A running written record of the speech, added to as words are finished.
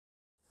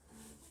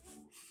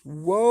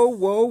Whoa,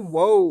 whoa,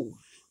 whoa.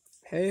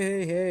 Hey,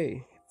 hey,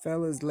 hey.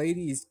 Fellas,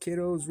 ladies,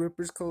 kiddos,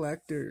 rippers,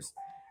 collectors.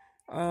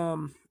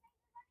 Um,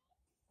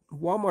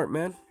 Walmart,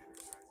 man.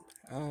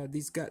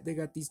 They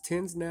got these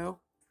tins now.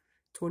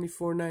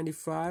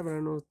 24.95. I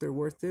don't know if they're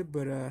worth it,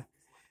 but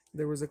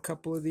there was a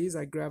couple of these.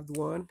 I grabbed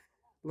one,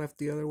 left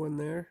the other one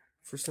there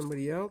for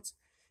somebody else.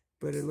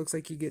 But it looks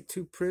like you get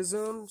 2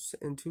 Prizms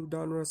and 2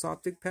 Donruss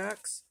Optic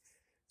packs.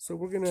 So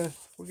we're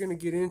gonna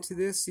get into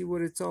this, see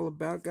what it's all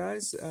about,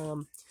 guys.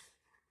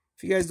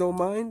 If you guys don't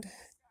mind,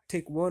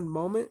 take one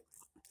moment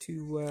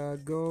to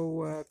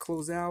go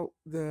close out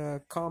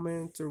the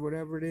comments or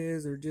whatever it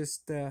is, or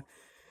just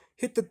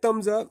hit the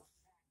thumbs up.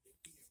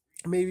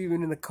 Maybe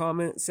even in the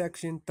comment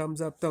section,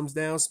 thumbs up, thumbs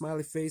down,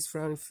 smiley face,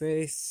 frowning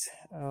face.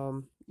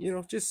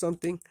 Just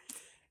something.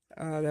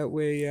 That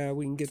way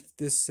we can get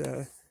this.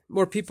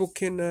 More people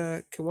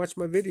can watch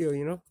my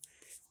video.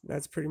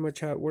 That's pretty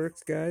much how it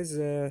works, guys.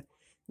 The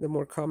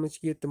more comments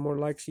you get, the more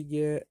likes you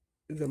get,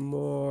 the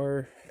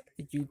more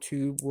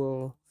YouTube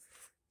will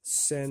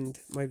send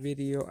my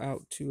video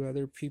out to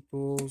other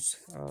people's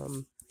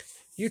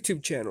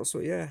YouTube channels. So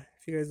yeah,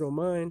 if you guys don't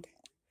mind.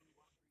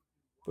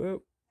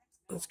 Well,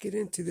 let's get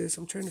into this.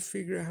 I'm trying to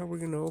figure out how we're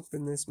gonna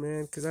open this,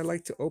 man, because I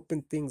like to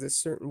open things a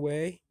certain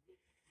way.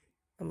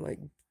 I'm like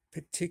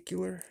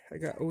particular. I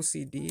got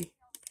OCD.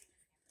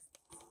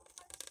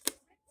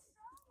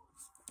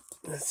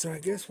 So I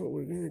guess what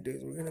we're gonna do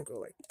is we're gonna go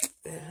like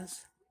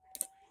this.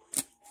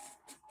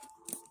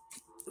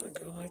 I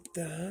go like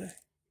that.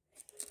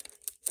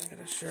 I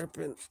gotta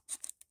sharpen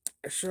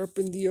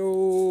the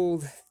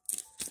old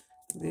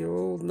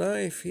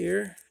knife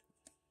here.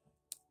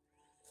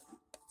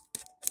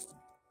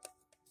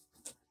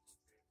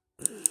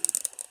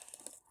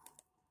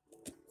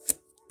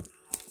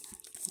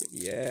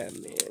 Yeah,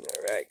 man.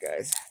 All right,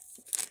 guys.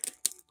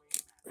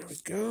 There we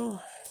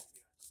go.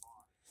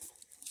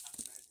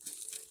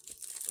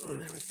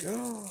 There we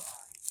go.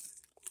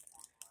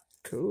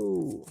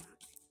 Cool.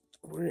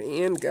 We're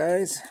in,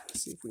 guys.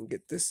 Let's see if we can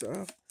get this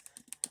off.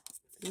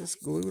 Is this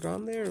glued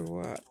on there or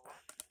what?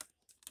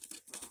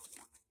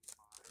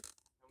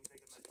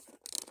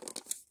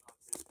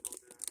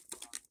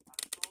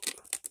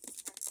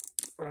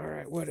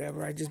 Alright,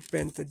 whatever. I just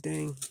bent the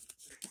dang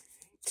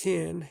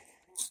tin.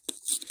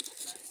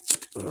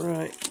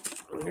 Alright.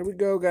 Here we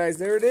go, guys.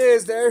 There it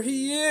is. There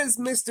he is.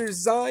 Mr.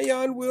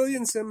 Zion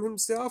Williamson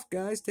himself,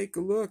 guys. Take a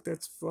look.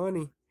 That's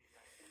funny.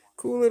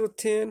 Cool little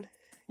tin.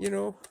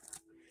 We're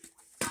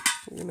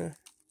gonna...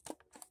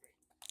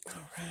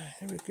 Alright,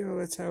 there we go.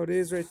 That's how it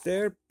is right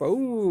there.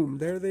 Boom.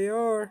 There they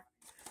are.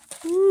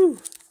 Woo.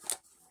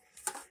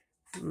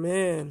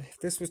 Man, if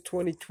this was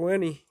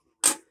 2020,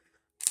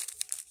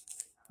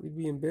 we'd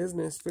be in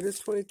business. But it's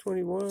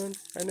 2021.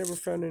 I never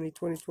found any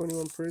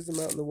 2021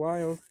 Prizm out in the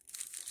wild.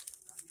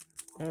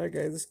 Alright,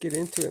 guys, let's get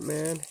into it,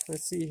 man.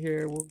 Let's see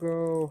here. We'll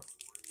go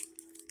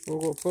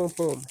boom,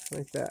 boom,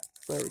 like that.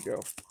 There we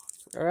go.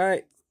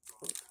 Alright.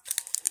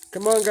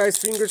 Come on, guys.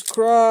 Fingers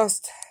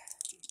crossed.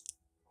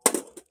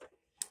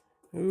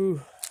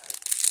 Ooh.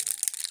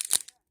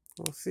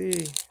 We'll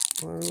see.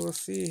 We'll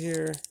see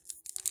here.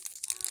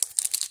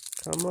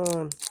 Come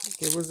on.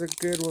 Give us a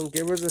good one.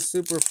 Give us a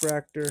super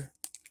fractor.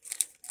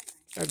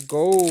 A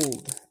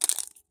gold.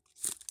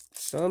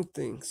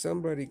 Something.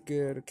 Somebody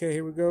good. Okay,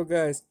 here we go,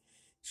 guys.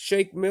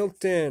 Shake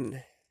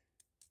Milton.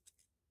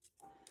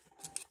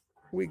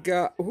 We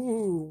got...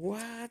 Ooh,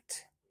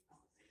 what?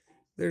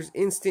 There's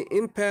Instant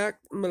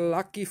Impact.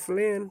 Malachi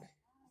Flynn.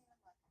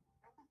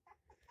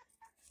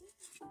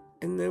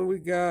 And then we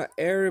got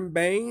Aaron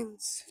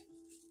Baines.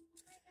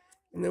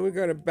 And then we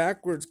got a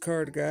backwards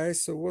card,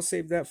 guys. So we'll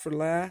save that for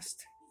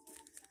last.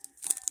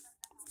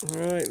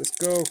 Alright, let's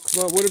go.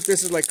 Come on, what if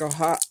this is like a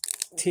hot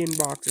tin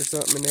box or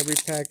something and every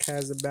pack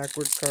has a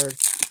backwards card?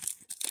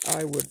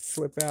 I would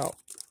flip out.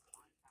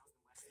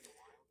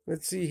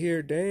 Let's see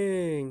here.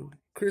 Dang.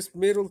 Chris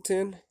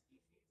Middleton.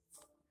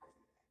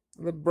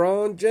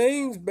 LeBron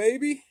James,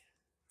 baby.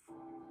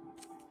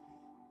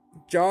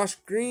 Josh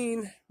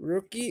Green,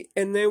 rookie.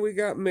 And then we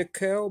got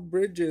Mikal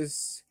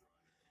Bridges,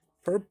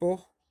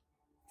 purple.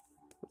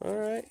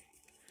 Alright.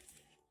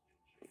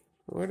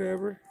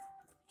 Whatever.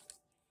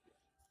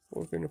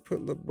 We're going to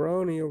put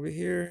LeBron over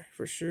here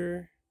for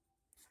sure.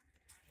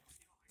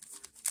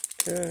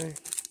 Okay.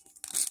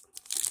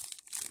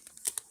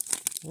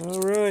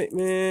 Alright,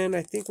 man.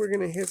 I think we're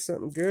going to hit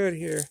something good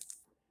here.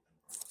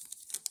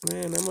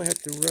 Man, I might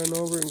have to run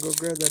over and go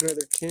grab that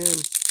other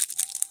tin.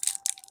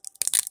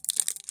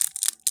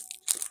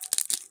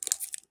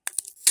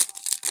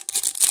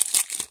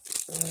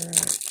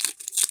 Alright.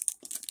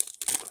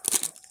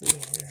 Let's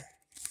see here.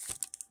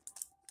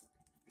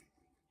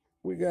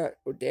 We got,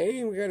 oh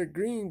dang, we got a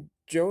green.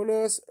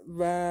 Jonas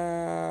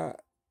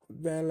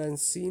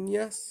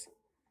Valanciunas.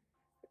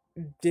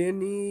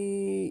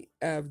 Denny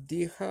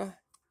Avdija.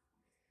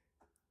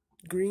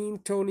 Green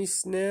Tony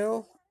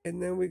Snell. And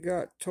then we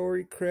got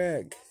Torrey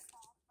Craig.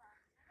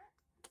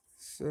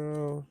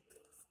 So...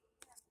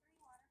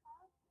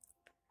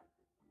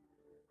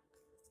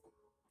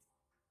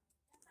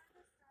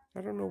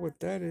 I don't know what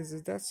that is.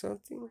 Is that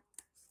something?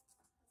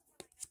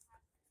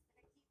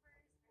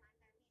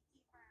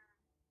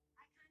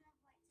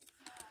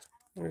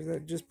 Or is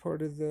that just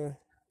part of the...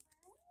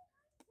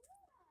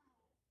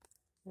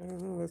 I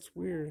don't know. That's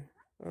weird.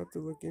 I'll have to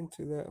look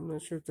into that. I'm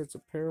not sure if that's a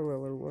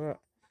parallel or what.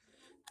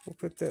 We'll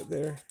put that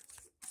there.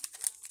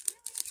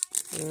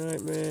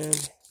 Alright, man.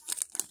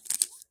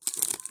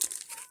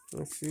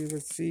 Let's see,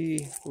 let's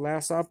see.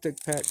 Last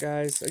Optic pack,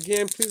 guys.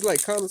 Again, please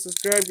like, comment,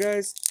 subscribe,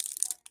 guys.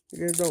 If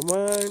you guys don't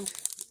mind.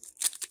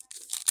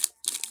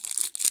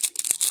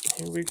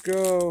 Here we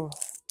go.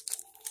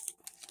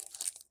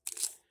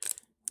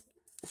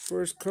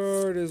 First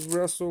card is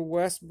Russell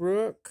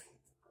Westbrook.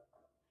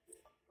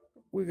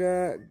 We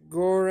got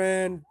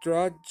Goran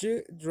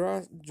Dragic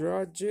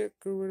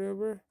or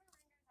whatever.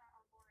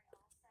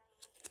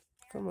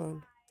 Come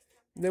on.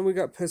 Then we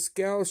got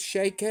Pascal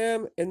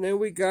Siakam. And then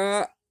we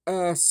got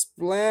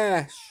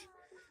Splash.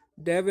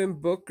 Devin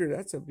Booker.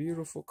 That's a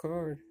beautiful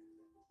card.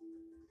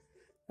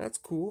 That's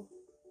cool.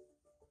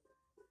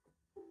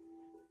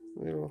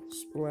 Little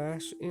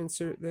splash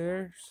insert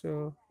there.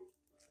 So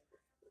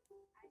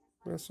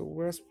Russell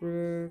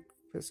Westbrook,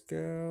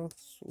 Pascal.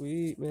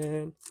 Sweet,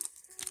 man.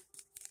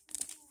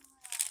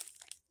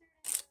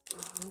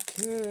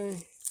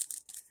 Okay.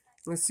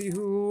 Let's see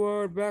who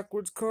our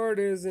backwards card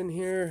is in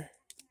here.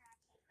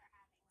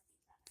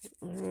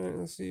 Alright,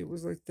 let's see. It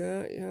was like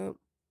that. Yep.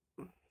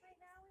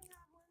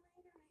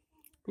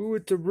 Ooh,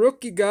 it's a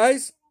rookie,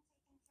 guys.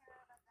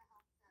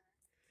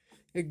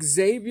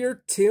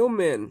 Xavier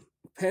Tillman.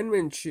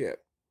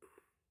 Penmanship.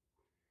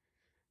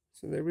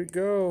 So there we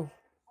go.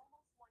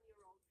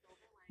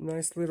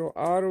 Nice little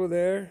auto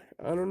there.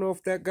 I don't know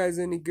if that guy's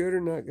any good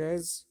or not,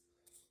 guys.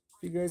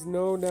 If you guys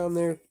know down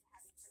there,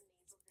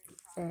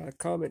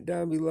 comment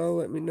down below.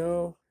 Let me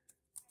know.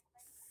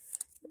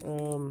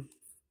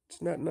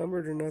 It's not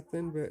numbered or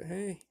nothing, but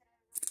hey.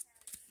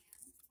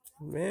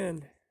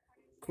 Man,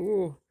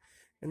 cool.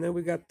 And then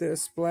we got the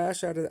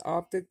splash out of the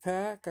Optic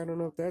pack. I don't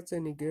know if that's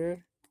any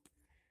good.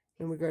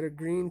 Then we got a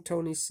green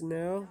Tony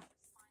Snell.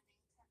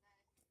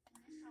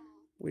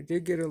 We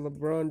did get a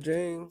LeBron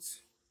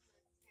James.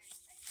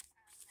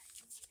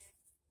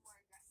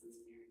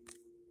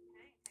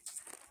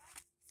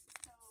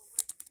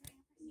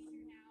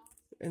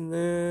 And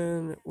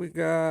then we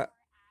got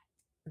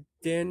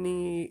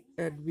Danny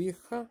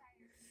Advija.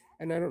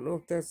 And I don't know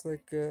if that's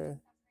like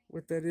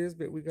what that is,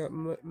 but we got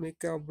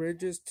Mikal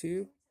Bridges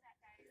too.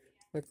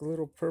 Like a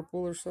little purple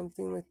or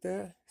something like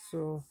that.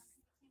 So,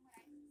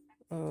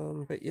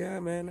 but yeah,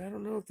 man, I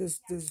don't know if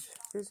this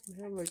doesn't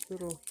have like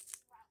little...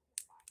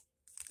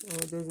 Oh,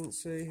 it doesn't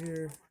say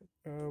here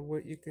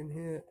what you can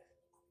hit.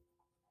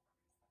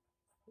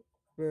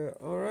 But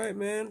alright,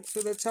 man.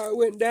 So that's how it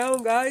went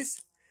down,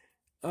 guys.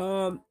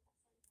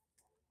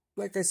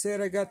 Like I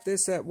said, I got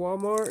this at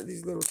Walmart.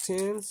 These little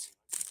tins.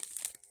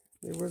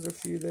 There was a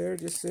few there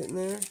just sitting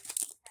there.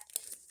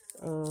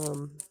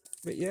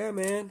 But yeah,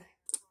 man.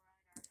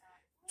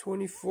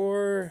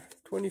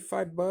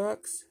 25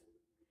 bucks.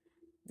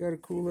 Got a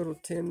cool little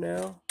tin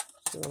now.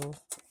 So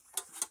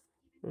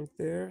right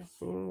there.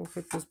 Boom. We'll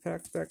put this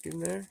pack back in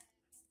there.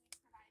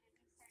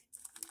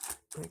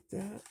 Like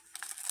that.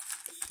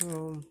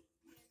 So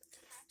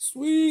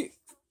sweet.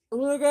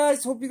 Well,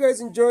 guys, hope you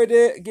guys enjoyed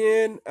it.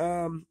 Again,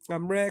 I'm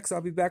Rex.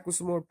 I'll be back with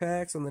some more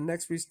packs on the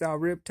next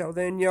freestyle rip. Till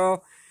then,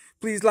 y'all,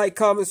 please like,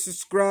 comment,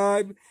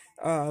 subscribe.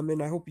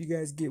 And I hope you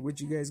guys get what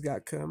you guys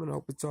got coming. I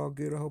hope it's all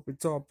good. I hope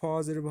it's all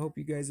positive. I hope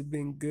you guys have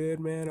been good,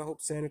 man. I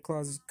hope Santa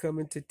Claus is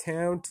coming to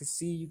town to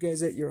see you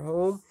guys at your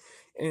home.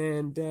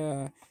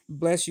 And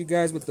bless you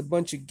guys with a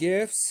bunch of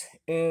gifts.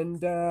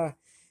 And,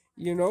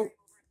 you know,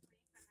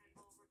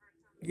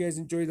 you guys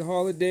enjoy the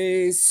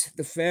holidays,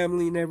 the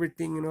family and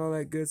everything and all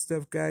that good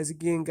stuff, guys.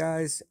 Again,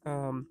 guys,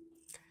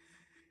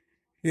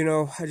 you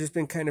know, I just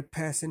been kind of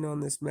passing on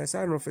this mess. I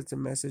don't know if it's a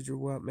message or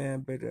what,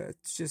 man, but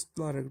it's just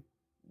a lot of...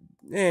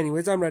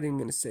 Anyways, I'm not even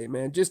going to say,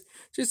 man. Just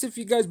if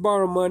you guys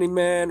borrow money,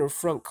 man, or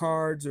front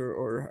cards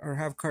or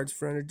have cards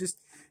fronted, just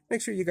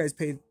make sure you guys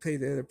pay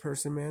the other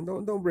person, man.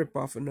 Don't rip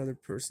off another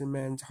person,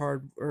 man's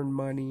hard-earned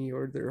money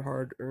or their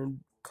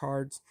hard-earned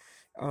cards.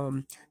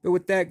 But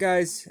with that,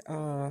 guys,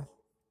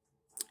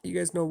 you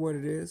guys know what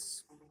it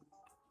is.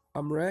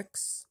 I'm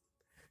Rex,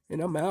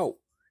 and I'm out.